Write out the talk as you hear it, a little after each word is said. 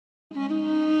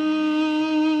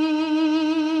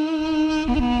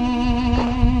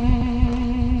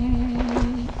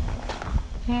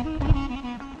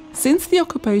Since the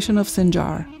occupation of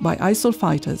Sinjar by ISIL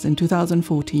fighters in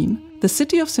 2014, the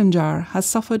city of Sinjar has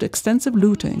suffered extensive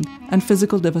looting and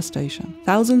physical devastation.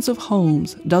 Thousands of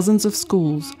homes, dozens of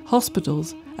schools,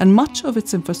 hospitals, and much of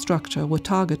its infrastructure were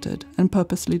targeted and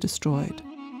purposely destroyed.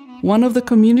 One of the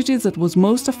communities that was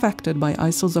most affected by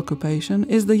ISIL's occupation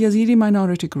is the Yazidi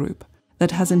minority group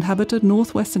that has inhabited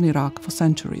northwestern Iraq for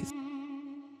centuries.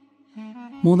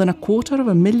 More than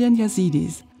 250,000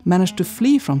 Yazidis managed to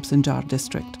flee from Sinjar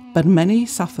district, but many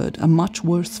suffered a much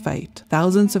worse fate.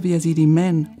 Thousands of Yazidi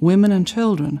men, women and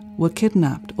children were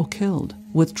kidnapped or killed,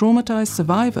 with traumatized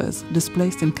survivors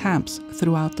displaced in camps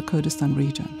throughout the Kurdistan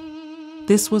region.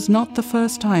 This was not the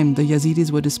first time the Yazidis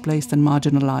were displaced and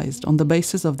marginalized on the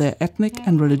basis of their ethnic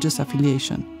and religious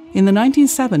affiliation. In the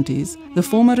 1970s, the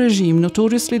former regime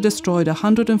notoriously destroyed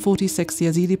 146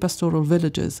 Yazidi pastoral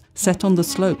villages set on the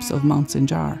slopes of Mount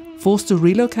Sinjar. Forced to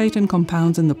relocate in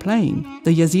compounds in the plain,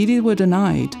 the Yazidis were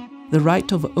denied the right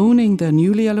of owning their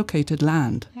newly allocated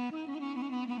land.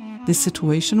 This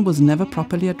situation was never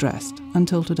properly addressed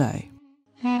until today.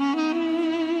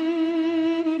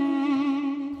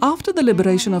 After the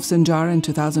liberation of Sinjar in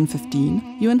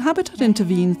 2015, UN Habitat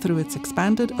intervened through its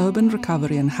expanded urban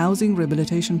recovery and housing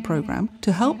rehabilitation program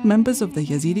to help members of the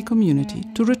Yazidi community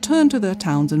to return to their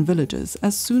towns and villages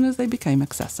as soon as they became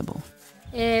accessible.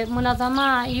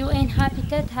 منظمة UN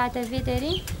Habitat هدفی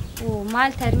داریم و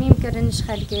مال ترمیم کردنش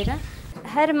خلقیره.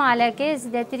 هر مالکه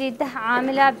زیادتری 10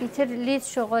 عامله بیتر لیت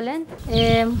شغلن.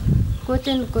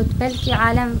 قطن بلکی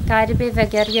عالم کاربه و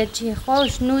گریت جی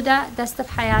خوش نودا دست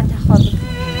بحیات خوب.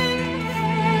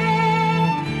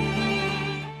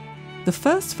 The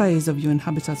first phase of UN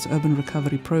Habitat's urban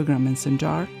recovery program in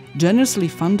Sinjar, generously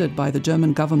funded by the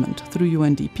German government through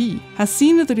UNDP, has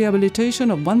seen the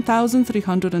rehabilitation of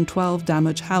 1,312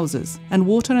 damaged houses and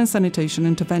water and sanitation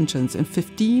interventions in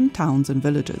 15 towns and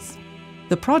villages.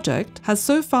 The project has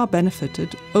so far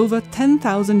benefited over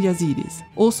 10,000 Yazidis,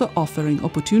 also offering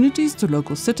opportunities to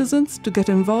local citizens to get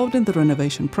involved in the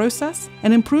renovation process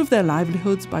and improve their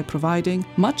livelihoods by providing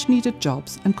much-needed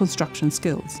jobs and construction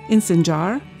skills. In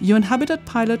Sinjar, UN Habitat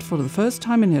piloted for the first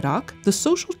time in Iraq the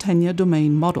Social Tenure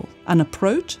Domain Model, an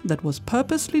approach that was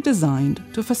purposely designed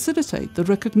to facilitate the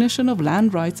recognition of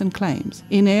land rights and claims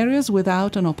in areas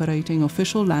without an operating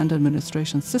official land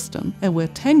administration system and where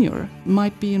tenure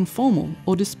might be informal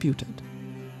or disputed.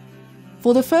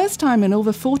 For the first time in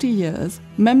over 40 years,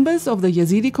 members of the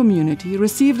Yazidi community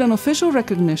received an official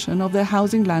recognition of their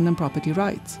housing, land and property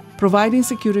rights. Providing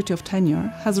security of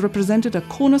tenure has represented a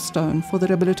cornerstone for the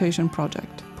rehabilitation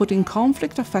project, putting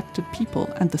conflict-affected people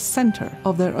at the center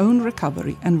of their own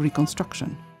recovery and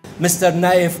reconstruction. Mr.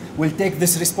 Naif will take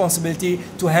this responsibility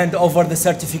to hand over the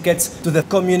certificates to the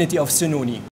community of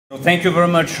Sinuni. Thank you very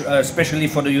much, especially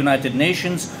for the United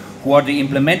Nations, who are the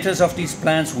implementers of these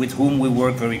plans, with whom we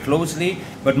work very closely.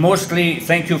 But mostly,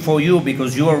 thank you for you,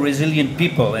 because you are resilient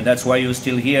people, and that's why you're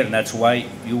still here, and that's why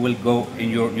you will go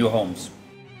in your new homes.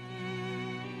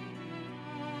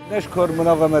 نشكر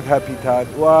منظمة هابيتات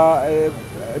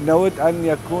ونود أن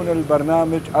يكون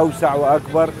البرنامج أوسع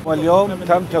وأكبر، واليوم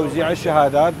تم توزيع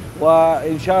الشهادات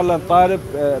وإن شاء الله نطالب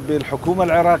بالحكومة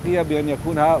العراقية بأن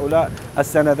يكون هؤلاء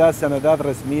السندات سندات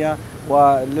رسمية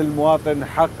وللمواطن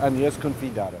حق أن يسكن في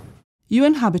داره.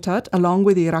 UN Habitat, along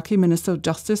with the Iraqi Minister of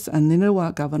Justice and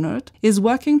Nineveh Governorate, is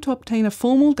working to obtain a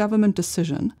formal government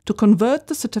decision to convert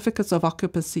the certificates of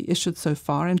occupancy issued so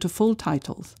far into full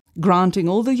titles, granting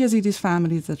all the Yazidis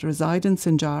families that reside in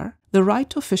Sinjar the right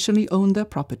to officially own their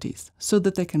properties so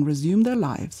that they can resume their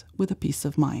lives with a peace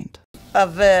of mind.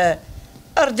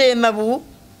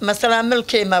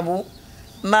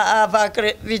 ما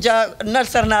أفكر فيجا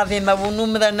نرسرنا في مبونو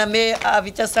مذا نمي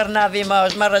أفيتسرنا في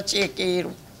ماش مرة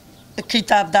شيكيرو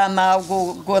كتاب داما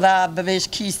وقودا ببيش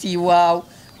كيسي واو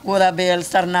قودا بيل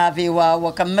سرنا في واو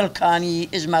وكمل كاني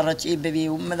إجمرة شي ببي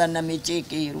ومذا نمي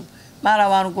شيكيرو ما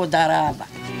روانو قودا رابع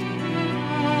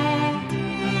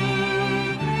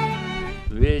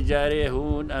في جاري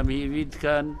هون أمي فيد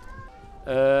كان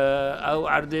أو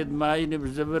عردد ماي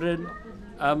نبزبرن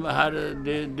أم هر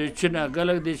دشنا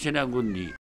قلق دشنا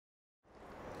قندي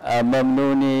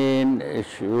ممنونين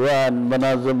شوان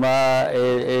منظمة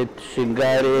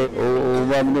الشنغاري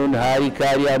وممنون هاي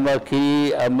كاريا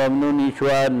مكي ممنون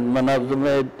شوان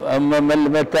منظمة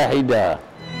المتحدة